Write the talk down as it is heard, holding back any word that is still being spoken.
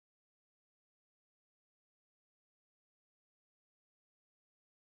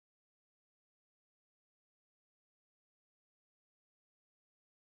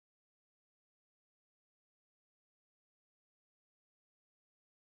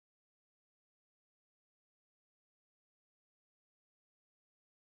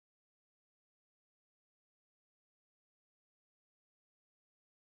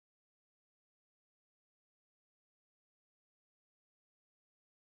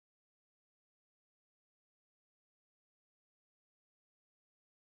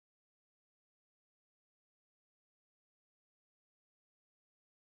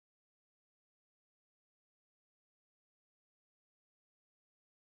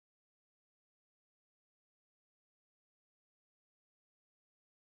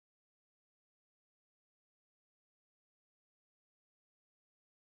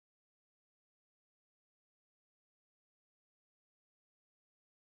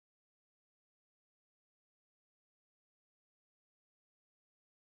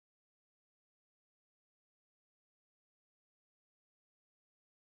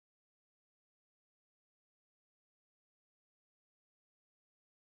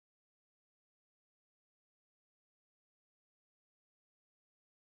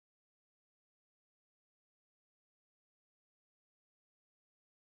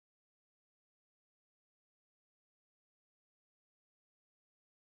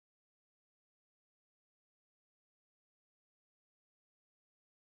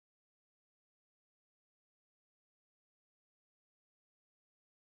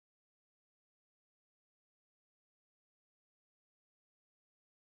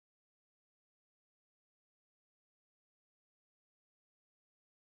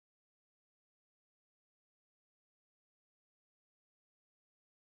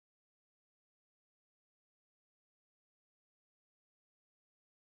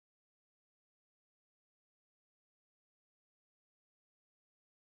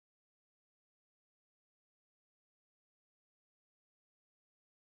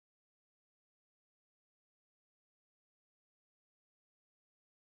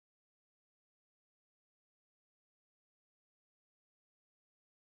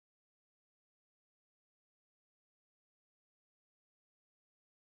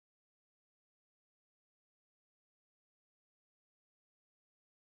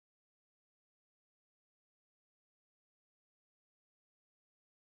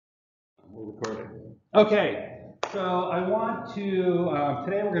We're recording. Okay, so I want to,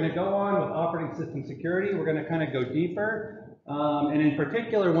 today we're going to go on with operating system security. We're going to kind of go deeper. And in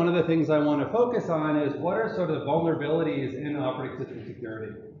particular, one of the things I want to focus on is what are sort of vulnerabilities in operating system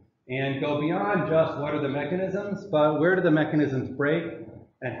security? And go beyond just what are the mechanisms, but where do the mechanisms break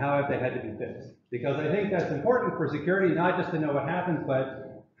and how have they had to be fixed? Because I think that's important for security, not just to know what happens,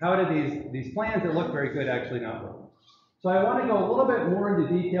 but how do these plans that look very good actually not work? So I want to go a little bit more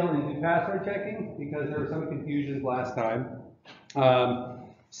into detail into password checking because there were some confusions last time.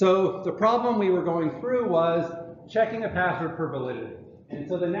 So the problem we were going through was checking a password for validity. And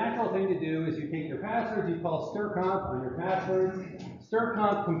so the natural thing to do is you take your passwords, you call strcmp on your passwords.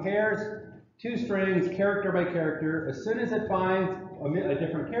 Strcmp compares two strings character by character. As soon as it finds a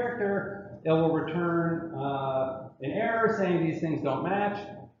different character, it will return an error saying these things don't match.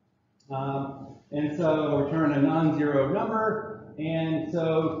 And so it'll return a non-zero number, and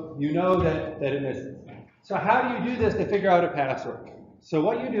so you know that it misses. So how do you do this to figure out a password? So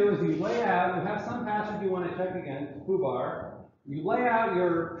what you do is you lay out, you have some password you want to check against, foobar. You lay out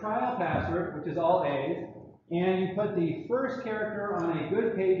your trial password, which is all A's, and you put the first character on a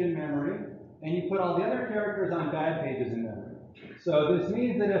good page in memory, and you put all the other characters on bad pages in memory. So this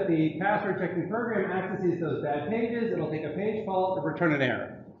means that if the password checking program accesses those bad pages, it'll take a page fault and return an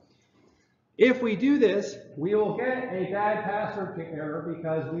error. If we do this, we will get a bad password error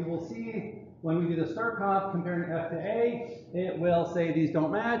because we will see when we do the strcmp comparing F to A, it will say these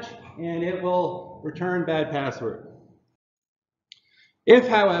don't match, and it will return bad password. If,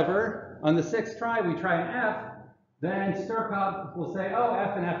 however, on the sixth try we try an F, then strcmp will say, oh,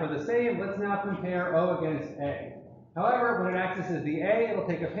 F and F are the same. Let's now compare O against A. However, when it accesses the A, it'll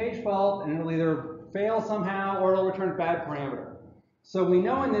take a page fault, and it'll either fail somehow or it'll return bad parameter. So we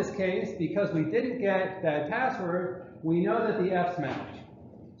know in this case, because we didn't get bad password, we know that the F's match.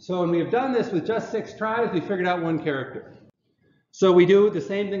 So when we have done this with just 6 tries, we figured out one character. So we do the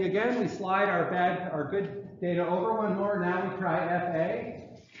same thing again. We slide our good data over one more. Now we try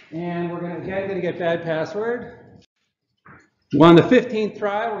FA, and we're going to get bad password. Well, on the 15th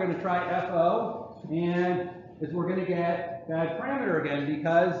try, we're going to try FO, and we're going to get bad parameter again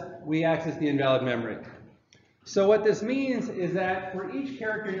because we access the invalid memory. So what this means is that for each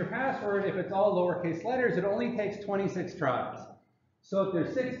character in your password, if it's all lowercase letters, it only takes 26 tries. So if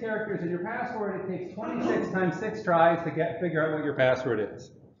there's 6 characters in your password, it takes 26 times 6 tries to figure out what your password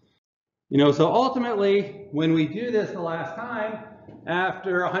is. So ultimately, when we do this the last time,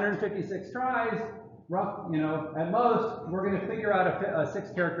 after 156 tries, at most, we're going to figure out a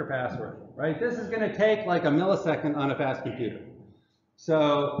 6-character password, right? This is going to take like a millisecond on a fast computer.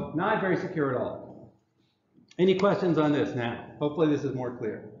 So not very secure at all. Any questions on this now? Hopefully this is more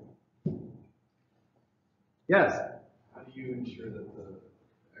clear. Yes? How do you ensure that the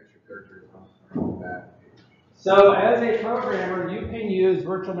extra characters are on the back page? So as a programmer, you can use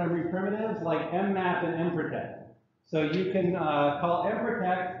virtual memory primitives like mmap and mprotect. So you can call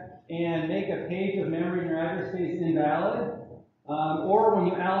mprotect and make a page of memory in your address space invalid. Or when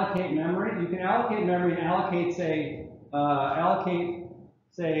you allocate memory, you can allocate memory and allocate, say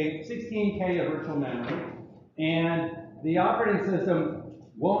 16K of virtual memory. And the operating system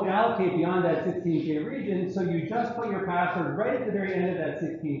won't allocate beyond that 16K region, so you just put your password right at the very end of that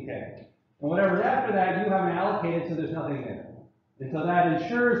 16K. And whatever's after that, you haven't allocated, so there's nothing there. And so that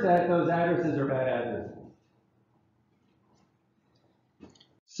ensures that those addresses are bad addresses.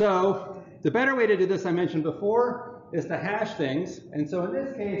 So the better way to do this, I mentioned before, is to hash things. And so in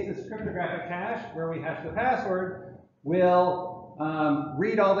this case, this cryptographic hash, where we hash the password, will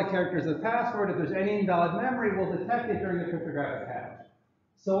read all the characters of the password. If there's any invalid memory, we'll detect it during the cryptographic hash.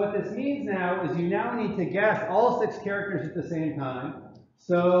 So what this means now is you now need to guess all 6 characters at the same time.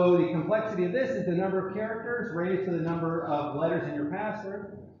 So the complexity of this is the number of characters raised to the number of letters in your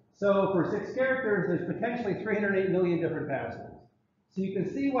password. So for 6 characters, there's potentially 308 million different passwords. So you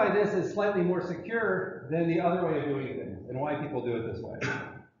can see why this is slightly more secure than the other way of doing things and why people do it this way.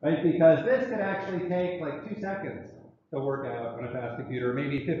 Right? Because this could actually take like 2 seconds to work out on a fast computer,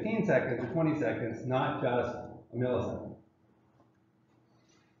 maybe 15 seconds or 20 seconds, not just a millisecond.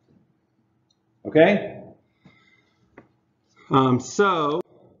 Okay? So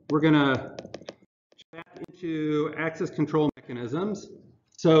we're going to back into access control mechanisms.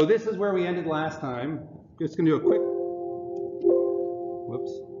 So this is where we ended last time. Just going to do a quick,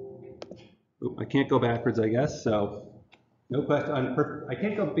 whoops. Oop, I can't go backwards, I guess. So no question. I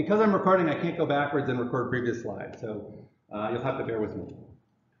can't go, because I'm recording, I can't go backwards and record previous slides. So you'll have to bear with me.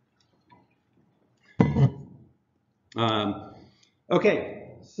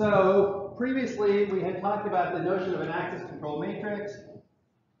 Okay, so previously we had talked about the notion of an access control matrix.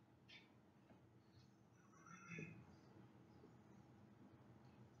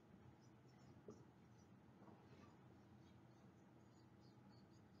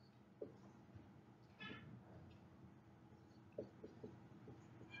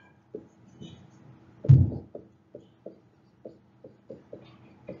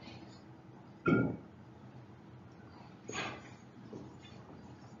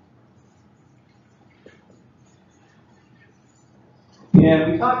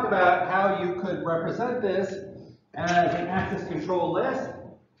 And we talked about how you could represent this as an access control list,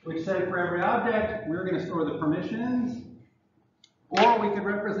 which said for every object, we're going to store the permissions, or we could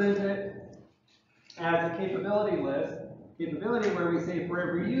represent it as a capability list, where we say for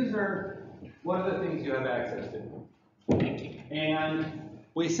every user, what are the things you have access to. And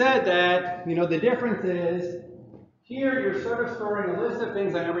we said that, the difference is, here you're sort of storing a list of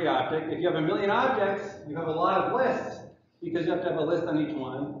things on every object. If you have a million objects, you have a lot of lists, because you have to have a list on each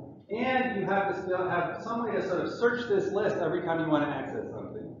one. And you have to still have some way to sort of search this list every time you want to access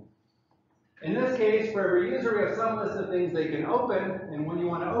something. In this case, for every user, we have some list of things they can open. And when you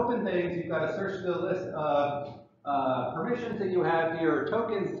want to open things, you've got to search the list of permissions that you have here, or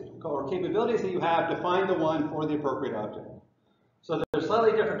tokens or capabilities that you have to find the one for the appropriate object. So there's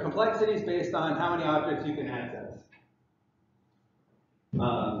slightly different complexities based on how many objects you can access.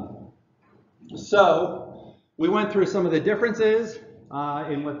 So we went through some of the differences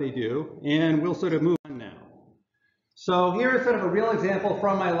in what they do, and we'll sort of move on now. So here is sort of a real example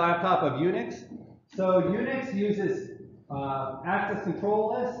from my laptop of Unix. So Unix uses access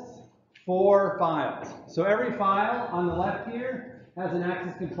control lists for files. So every file on the left here has an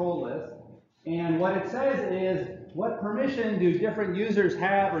access control list. And what it says is, what permission do different users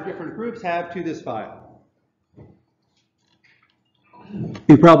have or different groups have to this file?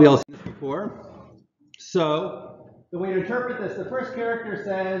 You've probably all seen this before. So the way to interpret this, the first character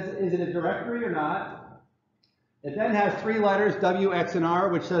says, is it a directory or not? It then has three letters, W, X, and R,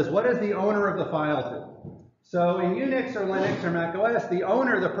 which says, what is the owner of the file to? So in Unix or Linux or Mac OS, the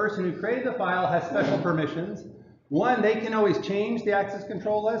owner, the person who created the file, has special permissions. One, they can always change the access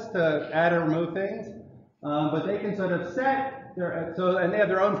control list to add or remove things, but they can sort of set and they have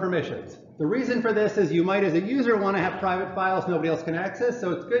their own permissions. The reason for this is you might, as a user, want to have private files nobody else can access,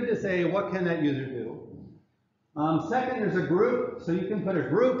 so it's good to say, what can that user do? Second, there's a group, so you can put a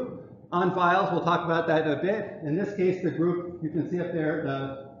group on files. We'll talk about that in a bit. In this case, the group, you can see up there,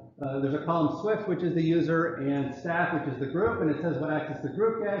 there's a column Swift, which is the user, and staff, which is the group, and it says what access the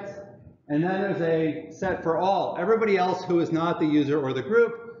group gets. And then there's a set for all. Everybody else who is not the user or the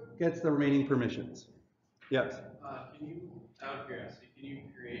group gets the remaining permissions. Yes? Can you, out of curiosity, can you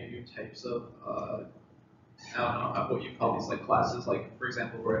create new types of, I don't know, what you call these, like classes, like, for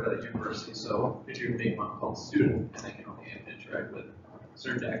example, we're at a university, so could you make one called student, and they can only interact with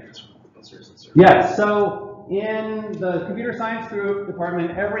certain actors from certain. Yes, so in the computer science group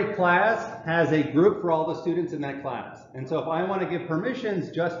department, every class has a group for all the students in that class. And so if I want to give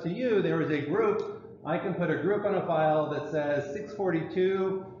permissions just to you, there is a group. I can put a group on a file that says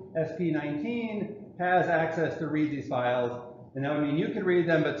 642 SP19 has access to read these files. And that would mean you could read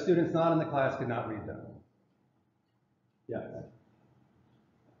them, but students not in the class could not read them. Yes.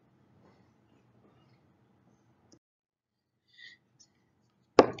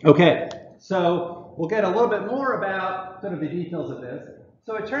 Okay, so we'll get a little bit more about sort of the details of this.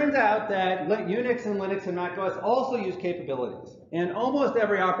 So it turns out that Unix and Linux and Mac OS also use capabilities. And almost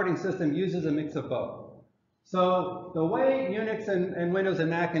every operating system uses a mix of both. So the way Unix and Windows and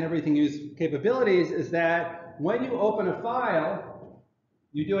Mac and everything use capabilities is that when you open a file,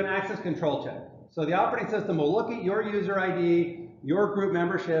 you do an access control check. So the operating system will look at your user ID, your group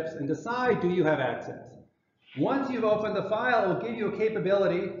memberships, and decide, do you have access? Once you've opened the file, it will give you a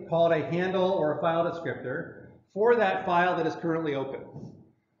capability called a handle or a file descriptor for that file that is currently open.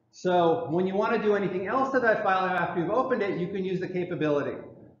 So when you want to do anything else to that file after you've opened it, you can use the capability.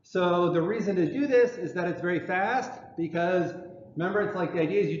 So the reason to do this is that it's very fast, because remember, it's like the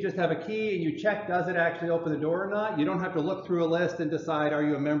idea is you just have a key and you check, does it actually open the door or not? You don't have to look through a list and decide, are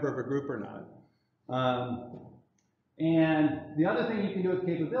you a member of a group or not? And the other thing you can do with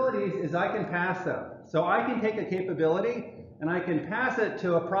capabilities is I can pass them. So I can take a capability and I can pass it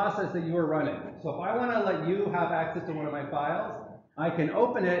to a process that you are running. So if I want to let you have access to one of my files, I can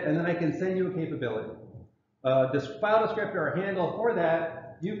open it and then I can send you a capability. This file descriptor or handle for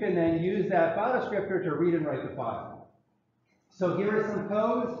that, you can then use that file descriptor to read and write the file. So here is some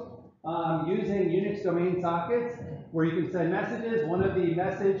code using Unix domain sockets where you can send messages. One of the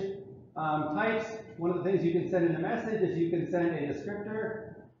message types, one of the things you can send in a message is you can send a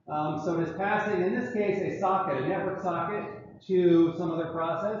descriptor. So it is passing, in this case, a socket, a network socket, to some other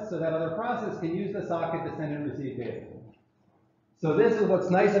process, so that other process can use the socket to send and receive data. So this is what's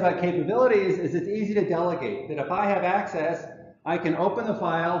nice about capabilities, is it's easy to delegate. That if I have access, I can open the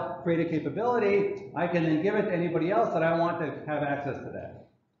file, create a capability, I can then give it to anybody else that I want to have access to that.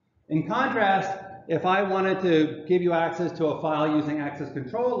 In contrast, if I wanted to give you access to a file using access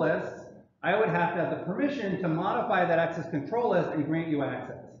control lists, I would have to have the permission to modify that access control list and grant you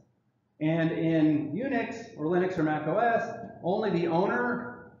access. And in Unix or Linux or Mac OS, only the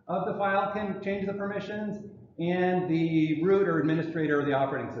owner of the file can change the permissions and the root or administrator of the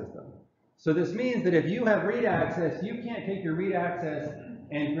operating system. So this means that if you have read access, you can't take your read access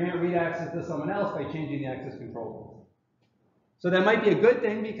and grant read access to someone else by changing the access control. So that might be a good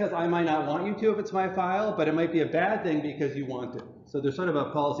thing because I might not want you to if it's my file, but it might be a bad thing because you want to. So there's sort of a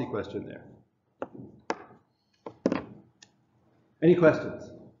policy question there. Any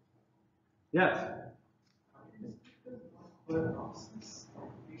questions? Yes?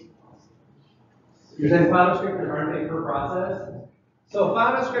 You're saying file descriptors aren't a per process? So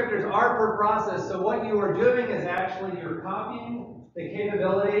file descriptors are per process, so what you are doing is actually you're copying the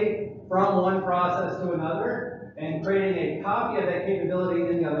capability from one process to another and creating a copy of that capability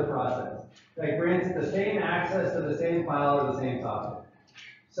in the other process that grants the same access to the same file or the same topic.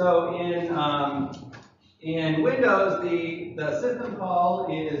 So in Windows, the system call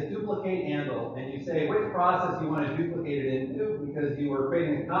is duplicate handle, and you say which process you want to duplicate it into because you are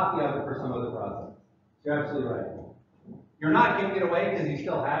creating a copy of it for some other process. You're absolutely right. You're not giving it away because you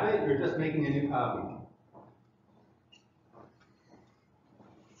still have it, you're just making a new copy.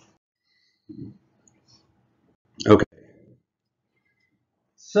 Okay.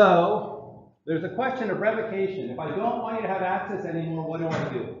 So, there's a question of revocation. If I don't want you to have access anymore, what do I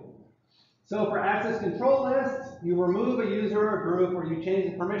do? So for access control lists, you remove a user or a group or you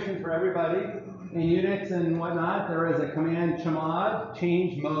change the permissions for everybody. In Unix and whatnot, there is a command chmod,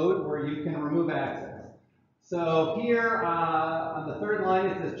 change mode, where you can remove access. So here on the third line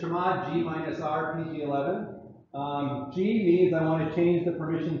it says chmod g-r pg11. G means I want to change the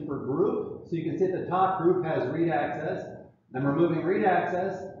permission for group. So you can see at the top group has read access. I'm removing read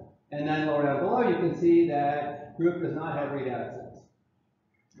access. And then lower down below you can see that group does not have read access.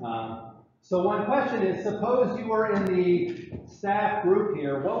 So one question is, suppose you were in the staff group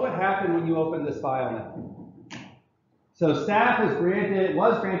here, what would happen when you open this file now? So staff was granted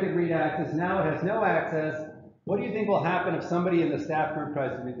read access, now it has no access. What do you think will happen if somebody in the staff group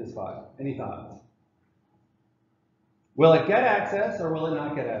tries to read this file? Any thoughts? Will it get access or will it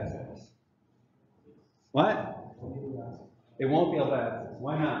not get access? What? It won't be able to access.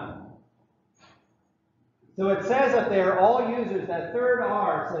 Why not? So it says up there, all users, that third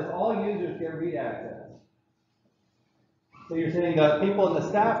R says all users get read access. So you're saying the people in the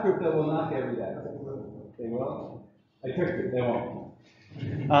staff group that will not get read access. They will? I tricked you, they won't.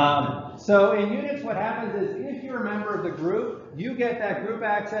 So in Unix, what happens is if you're a member of the group, you get that group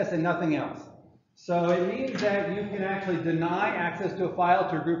access and nothing else. So it means that you can actually deny access to a file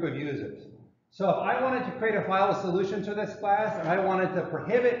to a group of users. So if I wanted to create a file with solutions for this class and I wanted to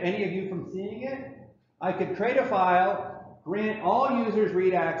prohibit any of you from seeing it, I could create a file, grant all users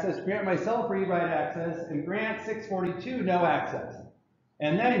read access, grant myself read-write access, and grant 642 no access.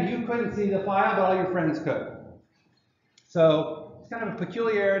 And then you couldn't see the file, but all your friends could. So it's kind of a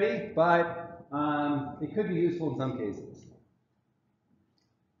peculiarity, but it could be useful in some cases.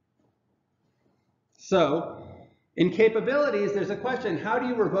 So in capabilities, there's a question, how do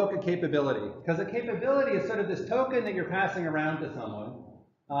you revoke a capability? Because a capability is sort of this token that you're passing around to someone.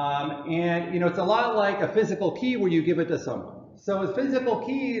 And it's a lot like a physical key where you give it to someone. So with physical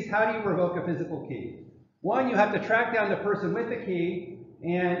keys, how do you revoke a physical key? One, you have to track down the person with the key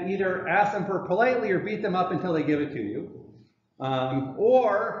and either ask them for politely or beat them up until they give it to you.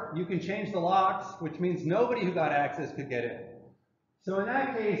 Or you can change the locks, which means nobody who got access could get in. So in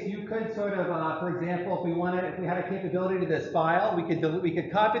that case, you could sort of, for example, if we had a capability to this file, we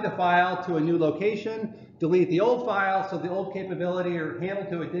could copy the file to a new location, delete the old file, so the old capability or handle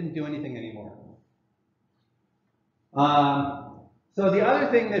to it didn't do anything anymore. So the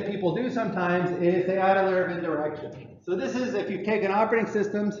other thing that people do sometimes is they add a layer of indirection. So this is, if you've taken operating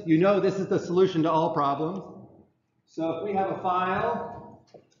systems, you know this is the solution to all problems. So if we have a file,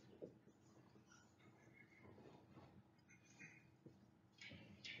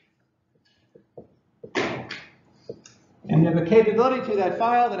 and you have a capability to that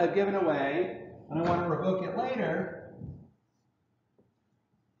file that I've given away, and I want to revoke it later,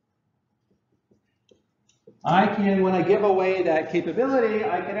 I can, when I give away that capability,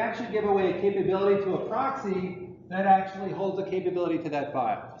 I can actually give away a capability to a proxy that actually holds a capability to that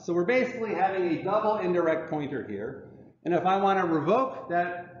file. So we're basically having a double indirect pointer here. And if I want to revoke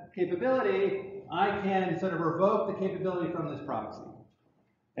that capability, I can sort of revoke the capability from this proxy.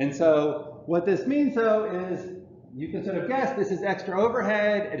 And so what this means, though, is you can sort of guess this is extra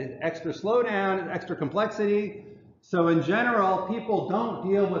overhead, it is extra slowdown, it's extra complexity. So in general, people don't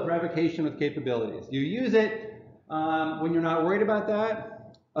deal with revocation with capabilities. You use it when you're not worried about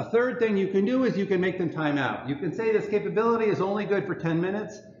that. A third thing you can do is you can make them time out. You can say this capability is only good for 10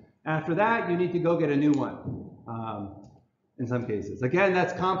 minutes, After that, you need to go get a new one in some cases. Again,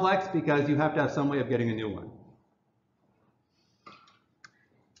 that's complex because you have to have some way of getting a new one.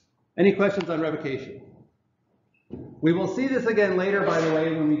 Any questions on revocation? We will see this again later, by the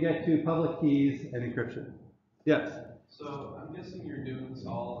way, when we get to public keys and encryption. Yes? So I'm guessing you're doing this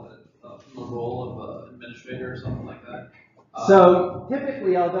all from the role of an administrator or something like that? So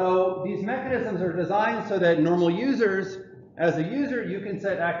typically, although these mechanisms are designed so that normal users, as a user, you can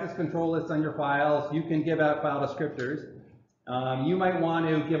set access control lists on your files, you can give out file descriptors. You might want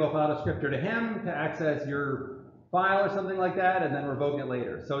to give a file descriptor to him to access your file or something like that, and then revoke it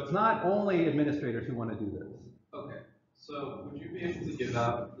later. So it's not only administrators who want to do this. Okay, so would you be able to give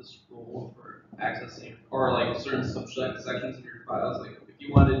out this rule for accessing, or like certain subject sections of your files? Like if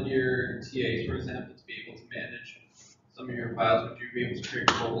you wanted your TAs, for example, to be able to manage some of your files, would you be able to create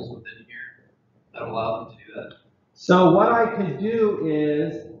roles within here that allow them to do that? So what I could do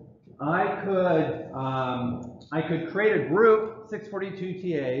is I could create a group, 642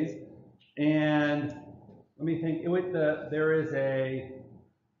 TAs, and let me think.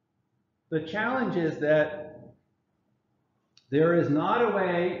 The challenge is that there is not a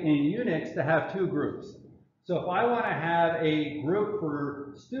way in Unix to have two groups. So if I want to have a group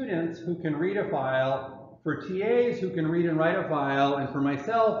for students who can read a file, for TAs who can read and write a file, and for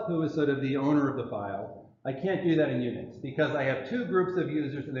myself who is sort of the owner of the file, I can't do that in Unix because I have two groups of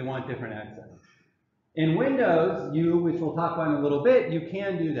users and they want different access. In Windows, which we'll talk about in a little bit, you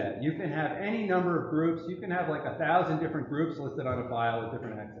can do that. You can have any number of groups. You can have like 1,000 different groups listed on a file with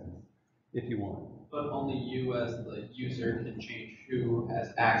different access if you want. But only you as the user can change who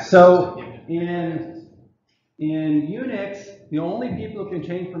has access So to given in Unix, the only people who can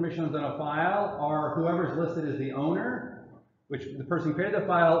change permissions on a file are whoever's listed as the owner, which the person who created the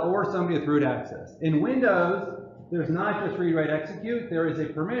file, or somebody with root access. In Windows, there's not just read, write, execute. There is a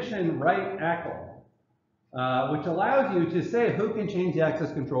permission write ACL, which allows you to say who can change the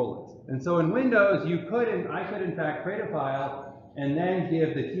access control list. And so in Windows, I could in fact create a file and then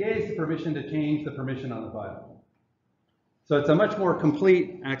give the TAs the permission to change the permission on the file. So it's a much more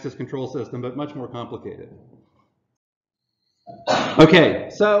complete access control system, but much more complicated. Okay,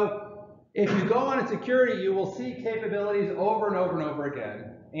 so if you go on in security, you will see capabilities over and over and over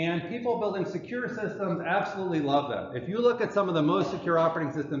again. And people building secure systems absolutely love them. If you look at some of the most secure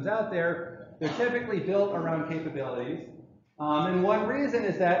operating systems out there, they're typically built around capabilities. And one reason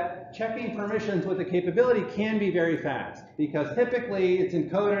is that checking permissions with a capability can be very fast, because typically it's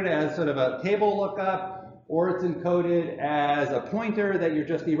encoded as sort of a table lookup, or it's encoded as a pointer that you're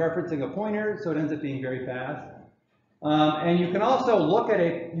just dereferencing a pointer, so it ends up being very fast. And you can also look at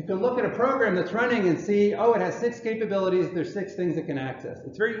a program that's running and see, oh, it has 6 capabilities, there's 6 things it can access.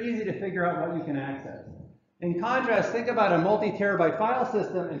 It's very easy to figure out what you can access. In contrast, think about a multi-terabyte file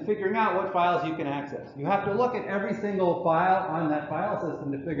system and figuring out what files you can access. You have to look at every single file on that file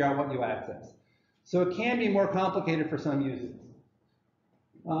system to figure out what you access. So it can be more complicated for some users.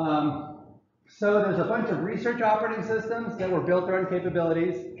 So there's a bunch of research operating systems that were built around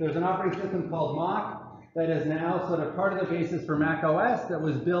capabilities. There's an operating system called Mach that is now sort of part of the basis for Mac OS that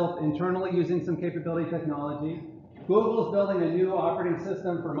was built internally using some capability technology. Google's building a new operating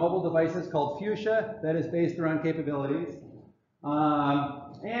system for mobile devices called Fuchsia that is based around capabilities.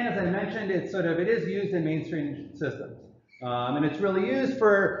 And as I mentioned, it is used in mainstream systems. And it's really used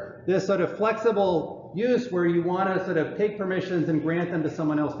for this sort of flexible use where you want to sort of take permissions and grant them to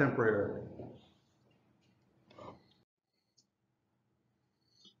someone else temporarily.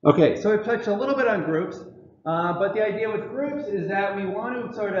 Okay, so we've touched a little bit on groups, but the idea with groups is that we want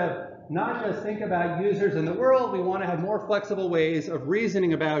to sort of not just think about users in the world, we want to have more flexible ways of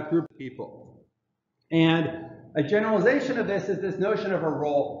reasoning about group of people. And a generalization of this is this notion of a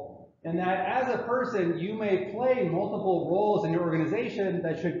role. And that as a person, you may play multiple roles in your organization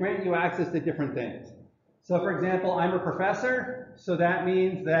that should grant you access to different things. So for example, I'm a professor, so that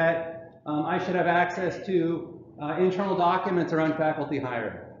means that I should have access to internal documents around faculty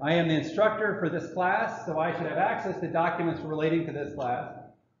hiring. I am the instructor for this class, so I should have access to documents relating to this class.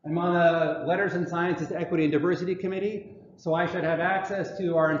 I'm on the Letters and Sciences Equity and Diversity Committee, so I should have access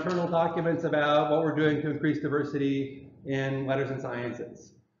to our internal documents about what we're doing to increase diversity in letters and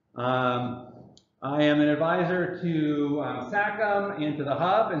sciences. I am an advisor to SACM and to the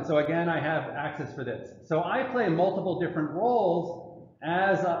Hub, and so again, I have access for this. So I play multiple different roles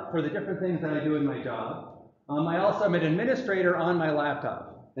as for the different things that I do in my job. I also am an administrator on my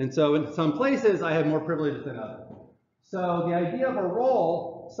laptop, and so in some places, I have more privileges than others. So the idea of a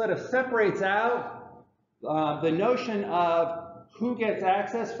role sort of separates out the notion of who gets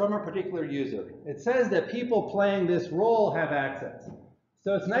access from a particular user. It says that people playing this role have access.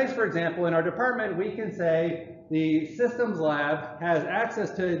 So it's nice, for example, in our department, we can say the systems lab has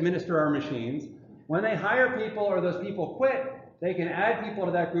access to administer our machines. When they hire people or those people quit, they can add people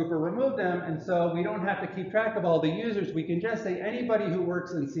to that group or remove them, and so we don't have to keep track of all the users. We can just say anybody who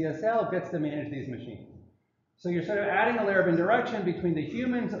works in CSL gets to manage these machines. So you're sort of adding a layer of indirection between the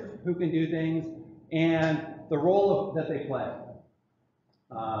humans who can do things and the role that they play.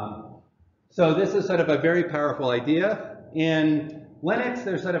 So this is sort of a very powerful idea. In Linux,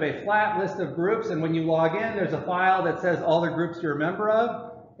 there's sort of a flat list of groups, and when you log in, there's a file that says all the groups you're a member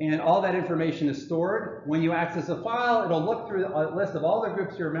of, and all that information is stored. When you access a file, it'll look through a list of all the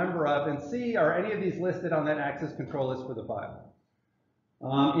groups you're a member of and see are any of these listed on that access control list for the file.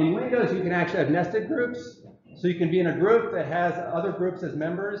 In Windows, you can actually have nested groups. So you can be in a group that has other groups as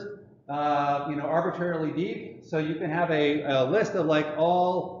members, arbitrarily deep. So you can have a list of like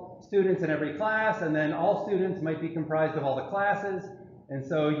all students in every class, and then all students might be comprised of all the classes. And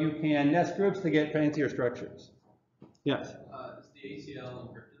so you can nest groups to get fancier structures. Yes? Is the ACL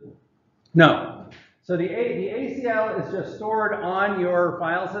encrypted? No. So the ACL is just stored on your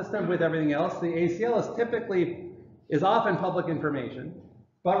file system with everything else. The ACL is often public information.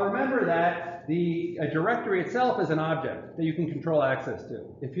 But remember that the directory itself is an object that you can control access to.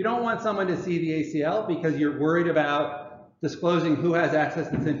 If you don't want someone to see the ACL because you're worried about disclosing who has access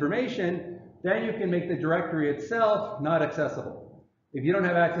to this information, then you can make the directory itself not accessible. If you don't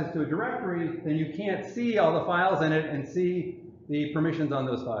have access to a directory, then you can't see all the files in it and see the permissions on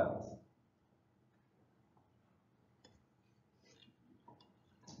those files.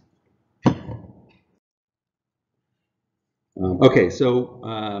 Okay, so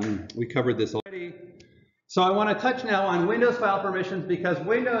we covered this already. So I want to touch now on Windows file permissions because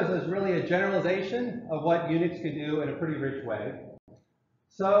Windows is really a generalization of what Unix can do in a pretty rich way.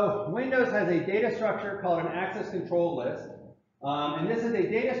 So Windows has a data structure called an access control list. And this is a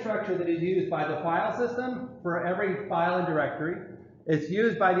data structure that is used by the file system for every file and directory. It's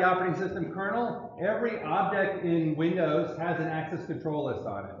used by the operating system kernel. Every object in Windows has an access control list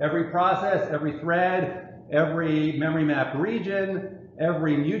on it. Every process, every thread, every memory map region,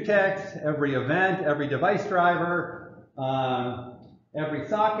 every mutex, every event, every device driver, every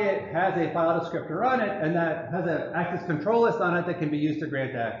socket has a file descriptor on it, and that has an access control list on it that can be used to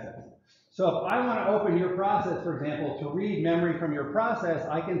grant access. So if I want to open your process, for example, to read memory from your process,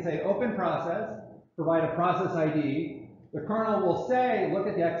 I can say open process, provide a process ID. The kernel will say, look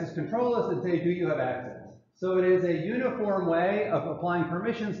at the access control list and say, do you have access? So it is a uniform way of applying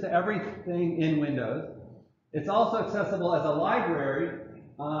permissions to everything in Windows. It's also accessible as a library,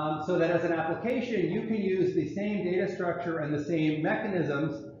 so that as an application, you can use the same data structure and the same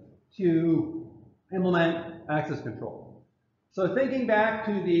mechanisms to implement access control. So thinking back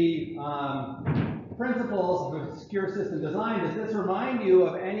to the principles of secure system design, does this remind you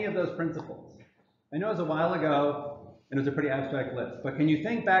of any of those principles? I know it was a while ago, and it was a pretty abstract list, but can you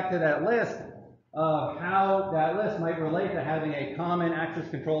think back to that list of how that list might relate to having a common access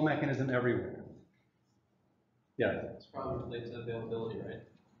control mechanism everywhere? Yeah. It's probably related to availability, right?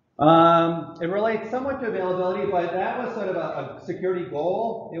 It relates somewhat to availability, but that was sort of a security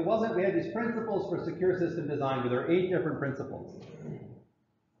goal. It wasn't, we had these principles for secure system design, but there are 8 different principles.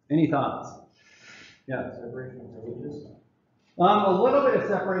 Any thoughts? Yeah. Separation of privileges? A little bit of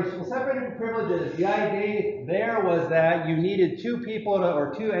separation. Well, separated privileges, the idea there was that you needed 2 people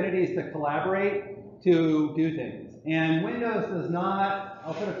or 2 entities to collaborate to do things. And Windows does not,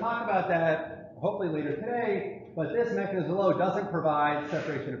 I'll sort of talk about that hopefully later today, but this mechanism below doesn't provide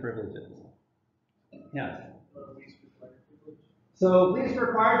separation of privileges. Yes? So least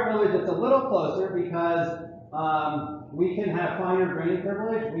required privilege, it's a little closer because we can have finer grained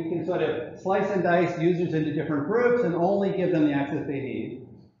privilege. We can sort of slice and dice users into different groups and only give them the access they need.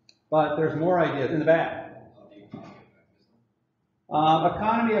 But there's more ideas in the back.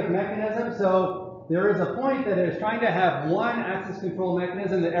 Economy of mechanism. So there is a point that is trying to have one access control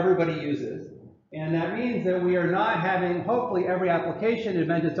mechanism that everybody uses. And that means that we are not having, hopefully, every application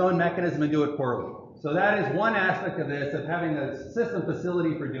invent its own mechanism and do it poorly. So that is one aspect of this, of having a system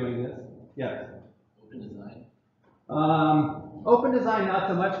facility for doing this. Yes? Open design? Open design, not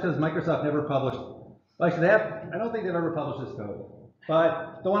so much, because Microsoft never published. Actually, I don't think they've ever published this code.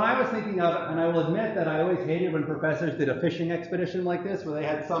 But the one I was thinking of, and I will admit that I always hated when professors did a fishing expedition like this, where they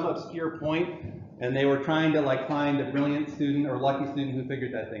had some obscure point, and they were trying to like find a brilliant student or lucky student who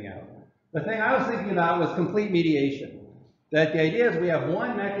figured that thing out. The thing I was thinking about was complete mediation. That the idea is we have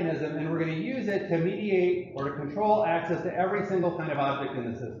one mechanism and we're going to use it to mediate or to control access to every single kind of object in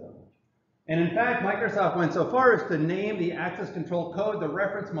the system. And in fact, Microsoft went so far as to name the access control code the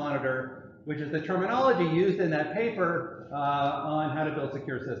reference monitor which is the terminology used in that paper on how to build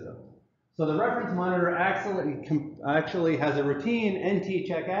secure systems. So the reference monitor actually has a routine NT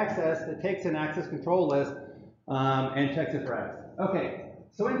check access that takes an access control list and checks it for access. Okay,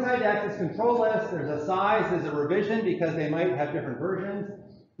 so inside the access control list, there's a size, there's a revision because they might have different versions.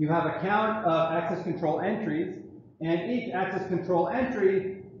 You have a count of access control entries, and each access control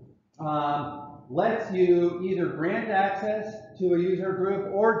entry lets you either grant access to a user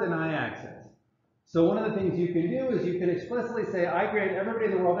group or deny access. So one of the things you can do is you can explicitly say, I grant everybody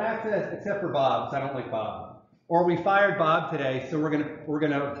in the world access except for Bob, because I don't like Bob. Or we fired Bob today, so we're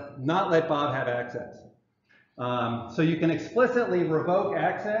gonna not let Bob have access. So you can explicitly revoke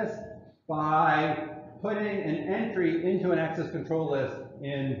access by putting an entry into an access control list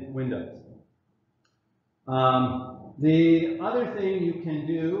in Windows. The other thing you can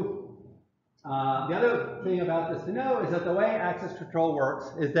do, the other thing about this to know is that the way access control works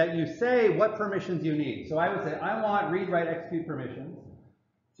is that you say what permissions you need. So I would say, I want read, write, execute permissions.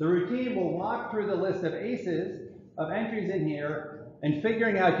 The routine will walk through the list of ACEs, of entries in here, and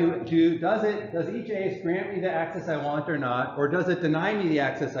figuring out, does each ACE grant me the access I want or not, or does it deny me the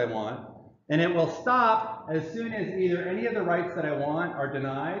access I want? And it will stop as soon as either any of the rights that I want are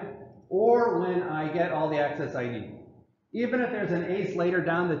denied, or when I get all the access I need. Even if there's an ACE later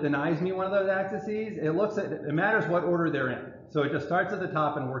down that denies me one of those accesses, it matters what order they're in. So it just starts at the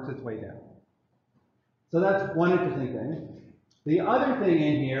top and works its way down. So that's one interesting thing. The other thing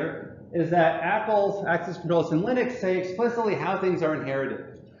in here is that Apple's access control lists in Linux say explicitly how things are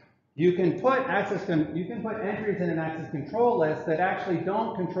inherited. You can put entries in an access control list that actually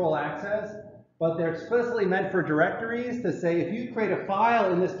don't control access, but they're explicitly meant for directories to say if you create a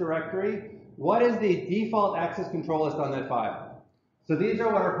file in this directory, what is the default access control list on that file? So these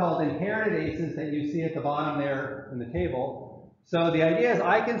are what are called inherited ACEs that you see at the bottom there in the table. So the idea is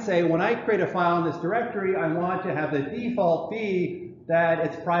I can say when I create a file in this directory, I want to have the default be that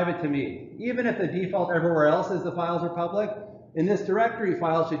it's private to me. Even if the default everywhere else is the files are public, in this directory,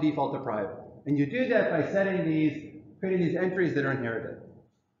 files should default to private. And you do that by creating these entries that are inherited.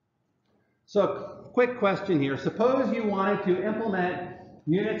 So a quick question here. Suppose you wanted to implement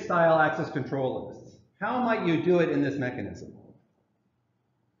Unix-style access control lists. How might you do it in this mechanism?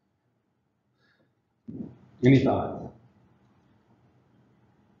 Any thoughts?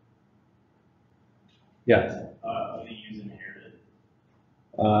 Yes? We use inherited.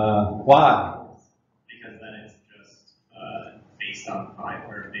 Why? Because then it's just based on the file,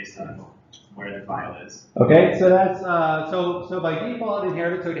 or based on where the file is. Okay, so that's so by default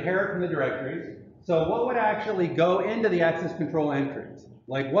inherit, so inherit from the directories. So what would actually go into the access control entries?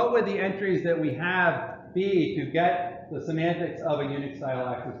 Like what would the entries that we have be to get the semantics of a Unix style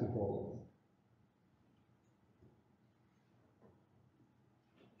access control list?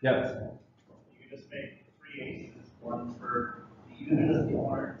 Yes. You could just make 3 ACEs, one for the user, the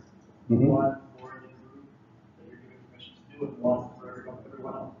owner, Mm-hmm. one for the group that you're giving permission to do, and one for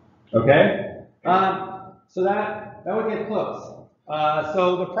everyone else. Okay. So that would get close.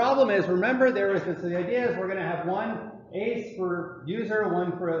 So the problem is, remember the idea is we're going to have one ACE for user,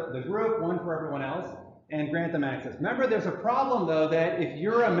 one for the group, one for everyone else, and grant them access. Remember, there's a problem though that if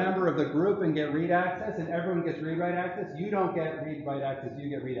you're a member of the group and get read access and everyone gets read-write access, you don't get read-write access, you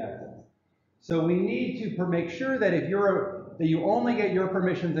get read access. So we need to make sure that that you only get your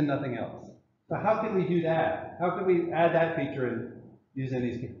permissions and nothing else. So how can we do that? How can we add that feature in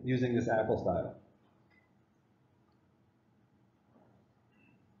using this Apple style?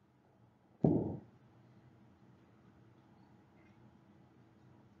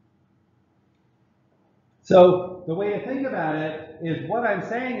 So the way to think about it is what I'm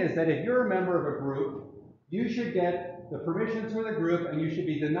saying is that if you're a member of a group, you should get the permissions for the group and you should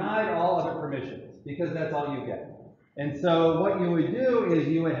be denied all other permissions because that's all you get. And so what you would do is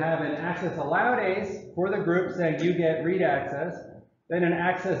you would have an access allowed ACE for the group saying you get read access, then an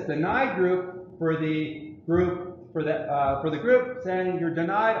access denied group for the group saying you're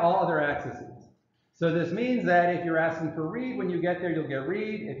denied all other accesses. So this means that if you're asking for read, when you get there, you'll get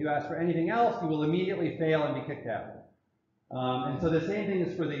read. If you ask for anything else, you will immediately fail and be kicked out. And so the same thing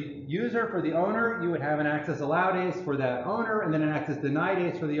is for the user, for the owner. You would have an access allowed ACE for that owner, and then an access denied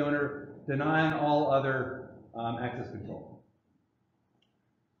ACE for the owner, denying all other access control.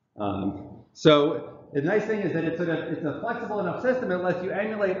 So the nice thing is that it's a flexible enough system that lets you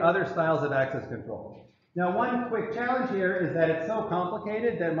emulate other styles of access control. Now, one quick challenge here is that it's so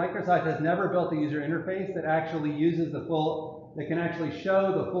complicated that Microsoft has never built a user interface that actually uses that can actually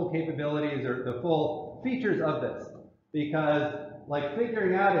show the full capabilities or the full features of this. Because, like,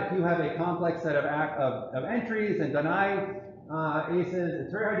 figuring out if you have a complex set of entries and deny ACEs,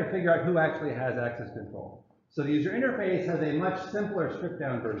 it's very hard to figure out who actually has access control. So the user interface has a much simpler stripped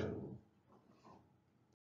down version.